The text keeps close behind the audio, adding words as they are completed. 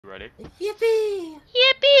ready. Yippee!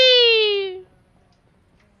 Yippee!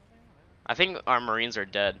 I think our Marines are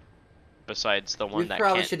dead. Besides the one We that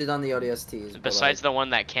probably can't. should have done the ODSTs. Besides the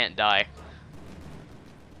one that can't die.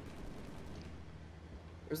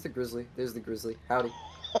 Where's the grizzly? There's the grizzly. Howdy.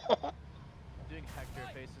 Doing Hector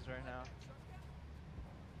faces right now.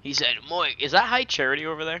 He said, "Moik, is that high charity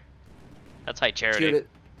over there?" That's high charity. Shoot it.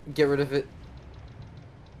 Get rid of it.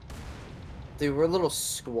 Dude, we're a little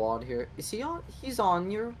squad here. Is he on? He's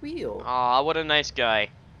on your wheel. Aw, what a nice guy.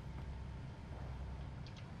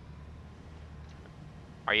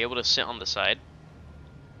 Are you able to sit on the side?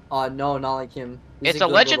 No, not like him. He's It's a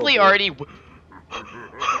good allegedly little already.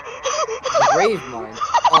 Grave mine.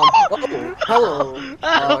 Oh,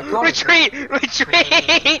 hello. Retreat!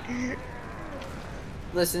 Retreat!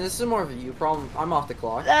 Listen, this is more of a you problem. I'm off the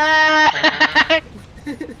clock.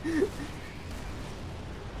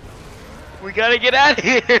 We gotta get out of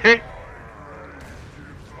here.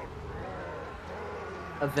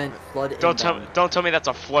 Event flood. Don't tell me that's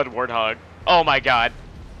a flood warthog. Oh my god.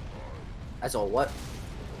 That's all what?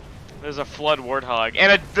 There's a flood warthog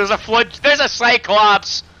and there's a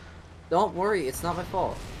cyclops. Don't worry, it's not my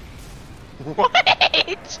fault. What?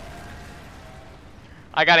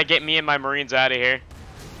 I gotta get me and my Marines out of here.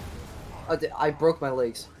 I broke my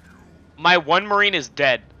legs. My one Marine is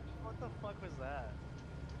dead. What the fuck was that?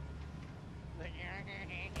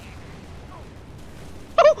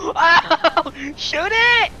 Oh, shoot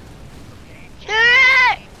it! Shoot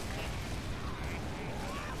it!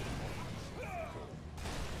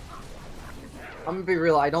 I'm gonna be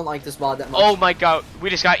real, I don't like this mod that much. Oh my god, we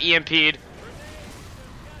just got EMP'd.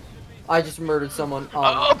 I just murdered someone.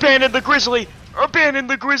 Abandon the grizzly! Abandon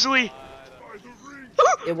the grizzly!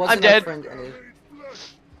 It wasn't I'm dead. friend any.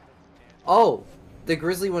 Oh, the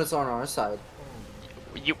grizzly was on our side.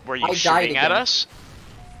 Were you shooting at us?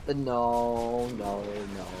 No.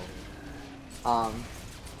 Oh,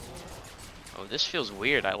 this feels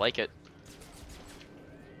weird. I like it.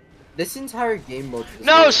 This entire game mode.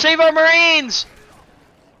 No, save our Marines!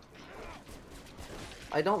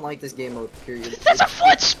 I don't like this game mode. Period. That's a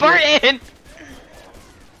flood Spartan.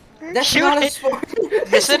 That's Shoot not it. a Spartan.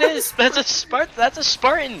 Yes, it is. That's a Spartan. That's a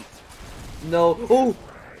Spartan. No. Oh,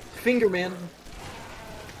 Finger Man.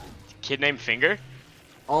 Kid named Finger.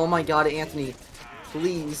 Oh my God, Anthony,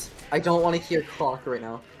 please. I don't want to hear clock right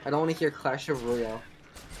now. I don't want to hear Clash of Royale.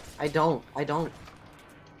 I don't.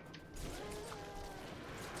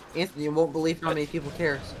 Anthony, you won't believe how many people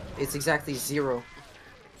care. It's exactly 0.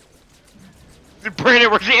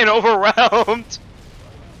 Brandon, we're getting overwhelmed.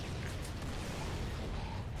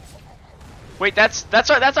 Wait, that's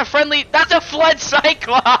a friendly. That's a flood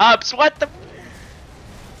cyclops. What the?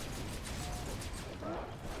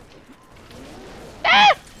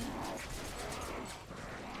 Ah!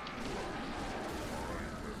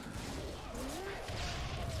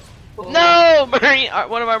 No, Marine.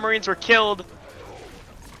 One of our Marines were killed.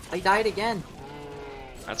 I died again.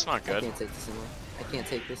 That's not good. I can't take this anymore. I can't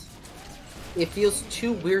take this. It feels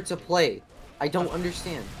too weird to play. I don't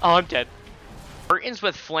understand. Oh, I'm dead. Marines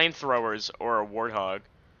with flamethrowers or a warthog.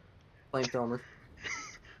 Flamethrower.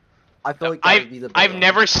 I feel like that would be the better I've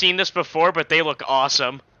never seen this before, but they look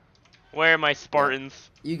awesome. Where are my Spartans?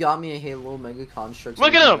 You got me a Halo Mega Construct.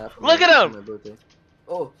 Look at him! Look at him!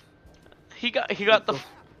 Oh, He got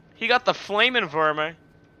the flame invermer,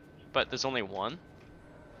 but there's only one.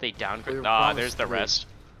 They downgrade. Ah, there's the rest.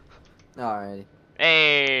 alrighty.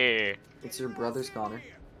 Hey, It's your brother's Connor.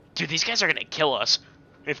 dude, these guys are gonna kill us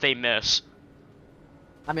if they miss.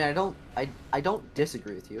 I mean, I don't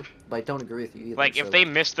disagree with you, but I don't agree with you either. Like, if so- they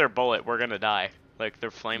miss their bullet, we're gonna die. Like,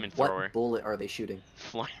 their flame What thrower. bullet are they shooting?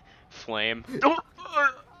 Flame. Oh, look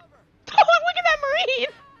at that Marine!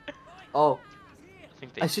 Oh, I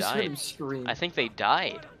think they I just heard him died. scream. I think they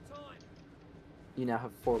died. You now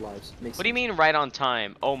have 4 lives. Makes What do you sense. mean right on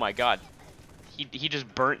time? Oh my god. He just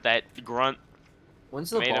burnt that grunt. When's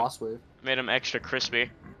the boss wave? Made him extra crispy.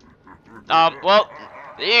 Well,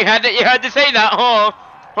 you had to say that, huh?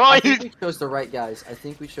 Oh, I think we chose the right guys. I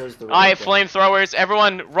think we chose the right Alright, guys. flamethrowers,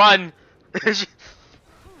 everyone run!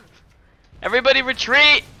 Everybody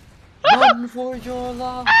retreat! Run for your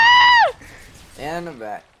life. Ah! And I'm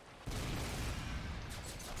back.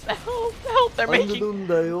 Help, they're making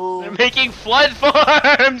I flood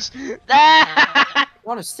forms! Ah!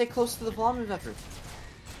 want to stay close to the vomit vector.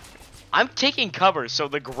 I'm taking cover so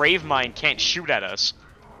the grave mine can't shoot at us.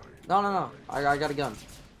 No. I got a gun.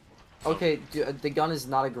 Okay, the gun is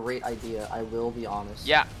not a great idea. I will be honest.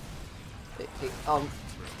 Yeah. Hey,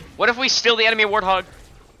 What if we steal the enemy warthog?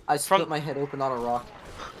 I split my head open on a rock.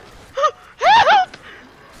 Help!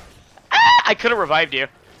 Ah! I could have revived you.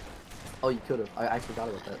 Oh, you could have. I forgot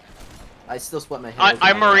about that. I still split my head.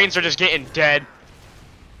 Our Marines are just getting dead.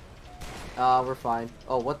 We're fine.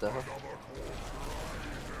 Oh, what the hell?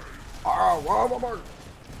 Oh,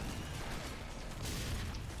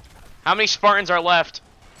 How many Spartans are left?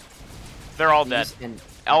 They're all dead.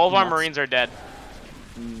 All of our nuts. Marines are dead.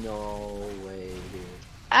 No way, dude.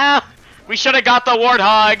 Ah! We should have got the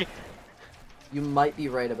Warthog! You might be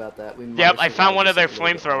right about that. We might Yep, I have found one of their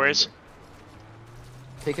survived this a little bit flamethrowers. longer.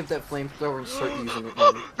 Pick up that flamethrower and start using it.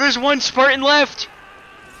 Man. There's one Spartan left!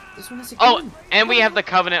 This one is a Oh, gun. and we have the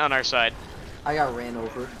Covenant on our side. I got ran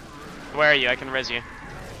over. Where are you? I can res you.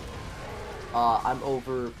 I'm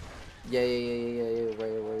over. Yeah.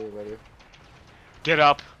 Right here. Get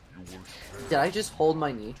up. Did I just hold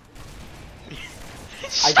my knee?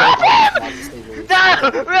 Stop I him!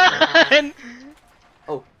 don't No! Run!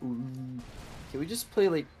 Oh, can we just play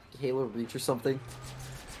like Halo Reach or something?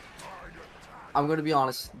 I'm gonna be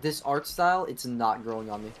honest. This art style, it's not growing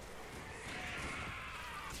on me.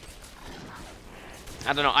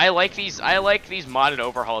 I don't know. I like these modded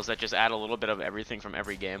overhauls that just add a little bit of everything from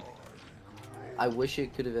every game. I wish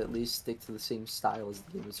it could have at least stick to the same style as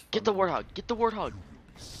the game is from. Get the Warthog. Get the Warthog.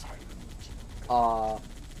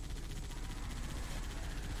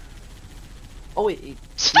 Oh wait.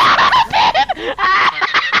 Stop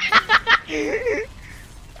it!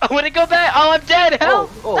 I want to go back. Oh, I'm dead. Help!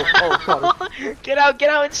 Oh, Get out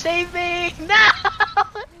and save me! No!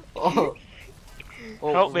 oh.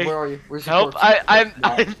 Help me. Where are you? Where's your Help! corpse? I'm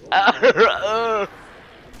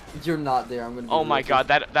You're not there. I'm gonna. Be oh my real god,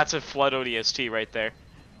 that's a flood ODST right there.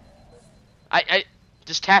 I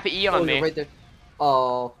just tap E on me. You're right there.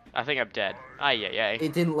 Oh. I think I'm dead. Ay.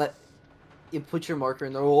 It didn't let. You put your marker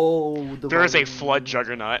in there. Oh. There is a flood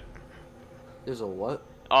juggernaut. There's a what?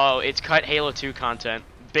 Oh, it's cut Halo 2 content.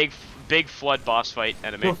 Big flood boss fight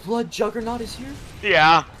enemy. The flood juggernaut is here.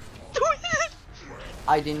 Yeah.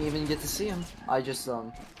 I didn't even get to see him. I just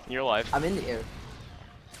You're alive. I'm in the air.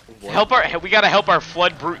 What? We gotta help our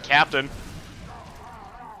flood brute captain.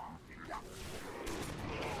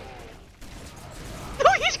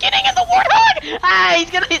 Oh, he's getting in the Warthog! Ah, he's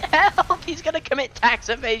gonna help! He's gonna commit tax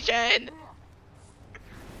evasion!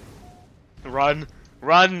 Run.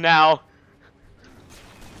 Run now.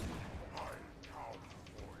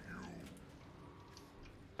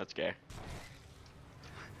 That's gay.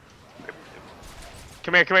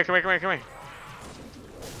 Come here.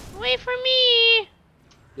 Wait for me!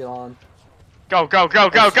 Get on. Go!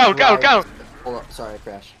 Hold up, sorry, I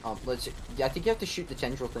crashed. Let's see. Yeah, I think you have to shoot the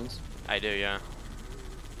tendril things. I do, yeah.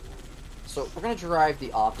 So we're gonna drive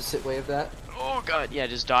the opposite way of that. Oh god, yeah,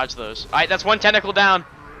 just dodge those. Alright, that's one tentacle down.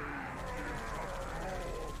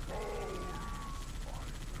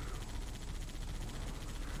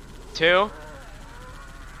 Two.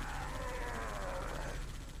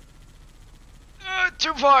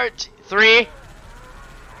 Too far. Three.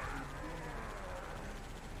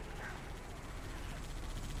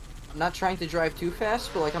 I'm not trying to drive too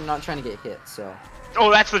fast, but like I'm not trying to get hit, so. Oh,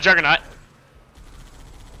 that's the Juggernaut.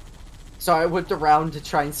 Sorry, I whipped around to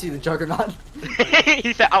try and see the Juggernaut.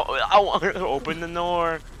 He said, I want to open the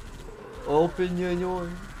door. Open your door.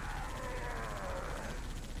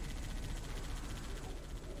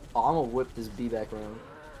 Oh, I'm gonna whip this bee back around.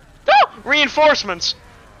 Oh, reinforcements.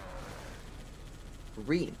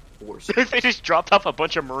 Reinforcements. They just dropped off a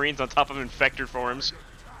bunch of Marines on top of infected forms.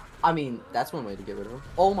 I mean, that's one way to get rid of them.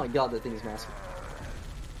 Oh my god, that thing is massive.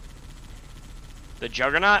 The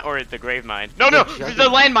Juggernaut or the Grave Mine? No, the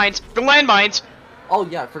Juggernaut. landmines. The landmines. Oh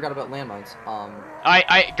yeah, I forgot about landmines.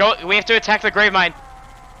 I go. We have to attack the Grave Mine.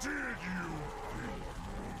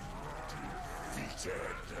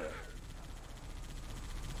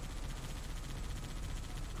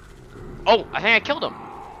 Oh, I think I killed him.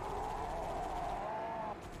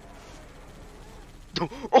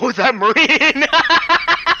 Oh, that Marine!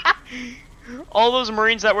 All those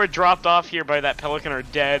Marines that were dropped off here by that Pelican are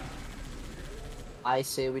dead. I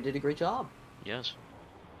say we did a great job. Yes.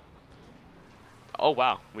 Oh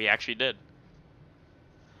wow, we actually did.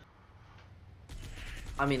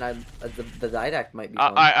 I mean, the didact might be fun.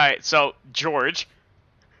 Alright, so George,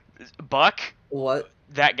 Buck, What?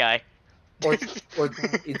 that guy. Or the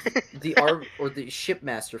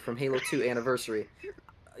shipmaster from Halo 2 Anniversary.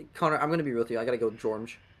 Connor, I'm gonna be real with you. I gotta go with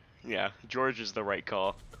George. Yeah, George is the right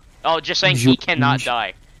call. Oh, just saying he cannot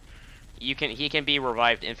die. He can be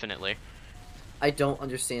revived infinitely. I don't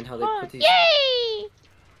understand how they put these.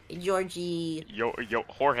 Yay! Georgie. Yo,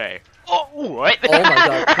 Jorge. Oh, what? Oh my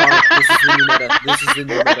god, Connor, this is the new meta. This is the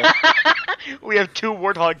new meta. We have 2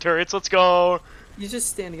 Warthog turrets. Let's go. He's just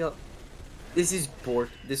standing up. This is Bork.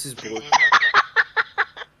 This is Bork.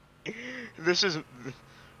 This is.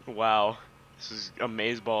 Wow. This is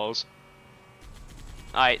amazeballs.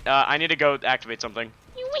 Alright, I need to go activate something.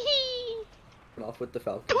 Run off with the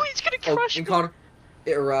Falcon. Oh, he's gonna crush me. Connor,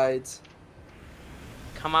 it rides.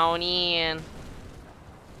 Come on in.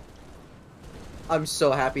 I'm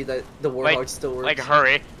so happy that the Warthog still works. Like,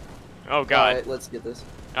 hurry. Oh, God. Alright, let's get this.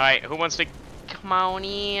 Alright, who wants to come on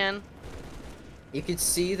in? You can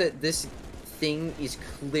see that this thing is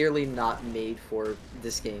clearly not made for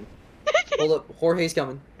this game. Hold up, Jorge's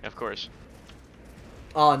coming. Of course.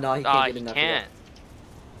 Oh, no, he can't get he enough can't. of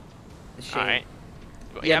that. Shame. Alright.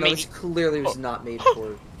 Yeah, I no, mean, this clearly was not made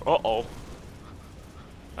for... Uh-oh.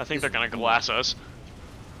 I think they're gonna glass us.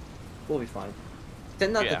 We'll be fine.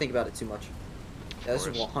 Tend not to think about it too much. Yeah, this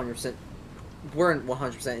is 100%. We're in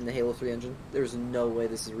 100% in the Halo 3 engine. There's no way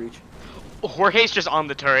this is reach. Jorge's just on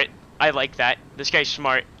the turret. I like that. This guy's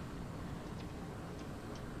smart.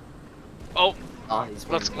 Oh, let's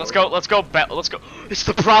go. Let's go. It's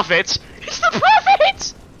the Prophets. It's the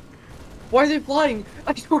Prophets. Why are they flying?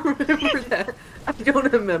 I don't remember that. I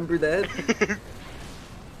don't remember that.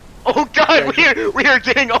 Oh God, we are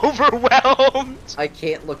getting overwhelmed. I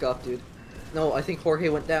can't look up, dude. No, I think Jorge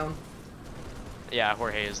went down. Yeah,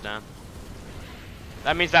 Jorge is down.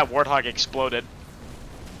 That means that Warthog exploded.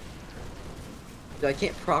 Dude, I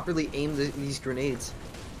can't properly aim these grenades.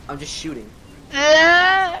 I'm just shooting.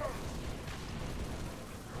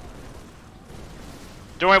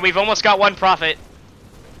 Don't worry, we've almost got one Prophet.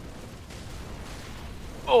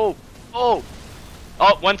 Oh,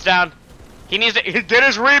 one's down. He needs to get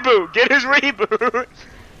his reboot. Get his reboot.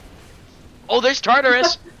 Oh, there's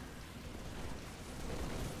Tartarus.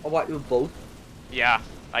 Oh, what? You both? Yeah,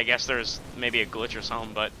 I guess there's maybe a glitch or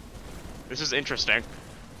something, but this is interesting.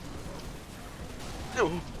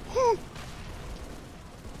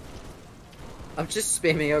 I'm just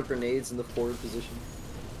spamming out grenades in the forward position.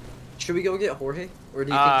 Should we go get Jorge? Or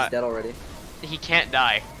do you think he's dead already? He can't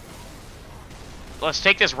die. Let's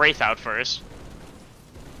take this Wraith out first.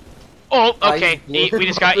 Oh, okay. We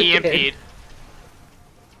just got EMP'd.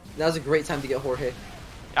 Now's a great time to get Jorge.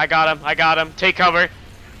 I got him. Take cover.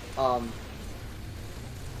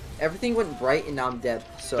 Everything went bright and now I'm dead,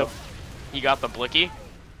 so... You got the blicky?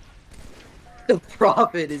 The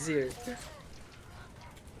Prophet is here.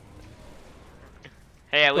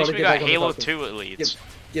 Hey, at least we got Halo 2 elites.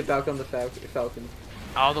 Get back on the Falcon.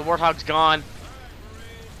 Oh, the Warthog's gone.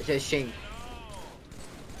 Okay, shame.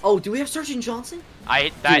 Oh, do we have Sergeant Johnson?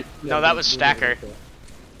 No, that was Stacker.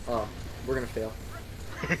 Oh, we're gonna fail.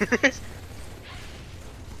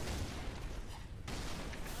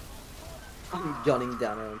 I'm gunning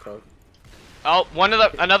down our own Falcon. Oh,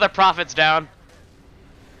 another Prophet's down.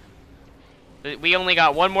 We only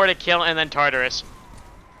got one more to kill and then Tartarus.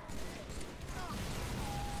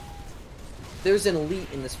 There's an elite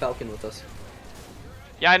in this Falcon with us.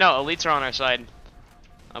 Yeah, I know. Elites are on our side.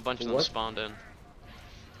 A bunch of them spawned in.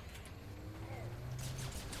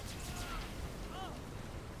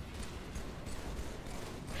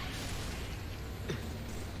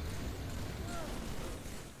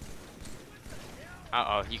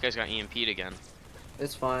 Uh-oh, you guys got EMP'd again.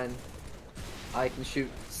 It's fine. I can shoot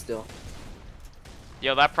still.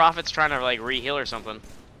 Yo, that Prophet's trying to, like, re-heal or something.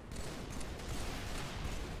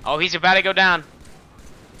 Oh, he's about to go down.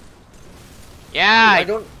 Yeah!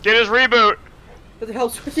 Get his reboot! What the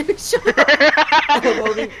hell's with you? Shut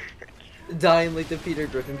up! Dying like the Peter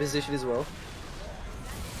Griffin position as well.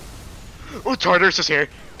 Oh, Tartarus is here!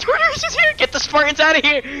 Tartarus is here! Get the Spartans out of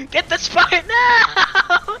here! Get the Spartans!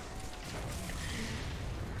 No!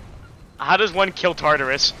 How does one kill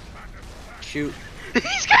Tartarus? Shoot.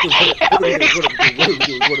 He's gonna get you! What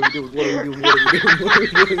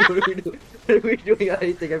are we doing?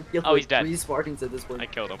 I think I've killed he's dead. 3 Spartans at this point. I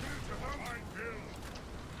killed him.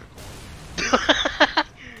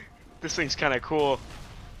 This thing's kind of cool.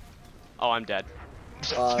 Oh, I'm dead.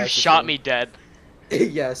 You shot me dead.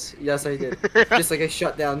 Yes, I did. Just like I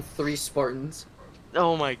shut down 3 Spartans.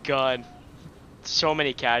 Oh my god. So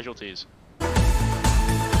many casualties.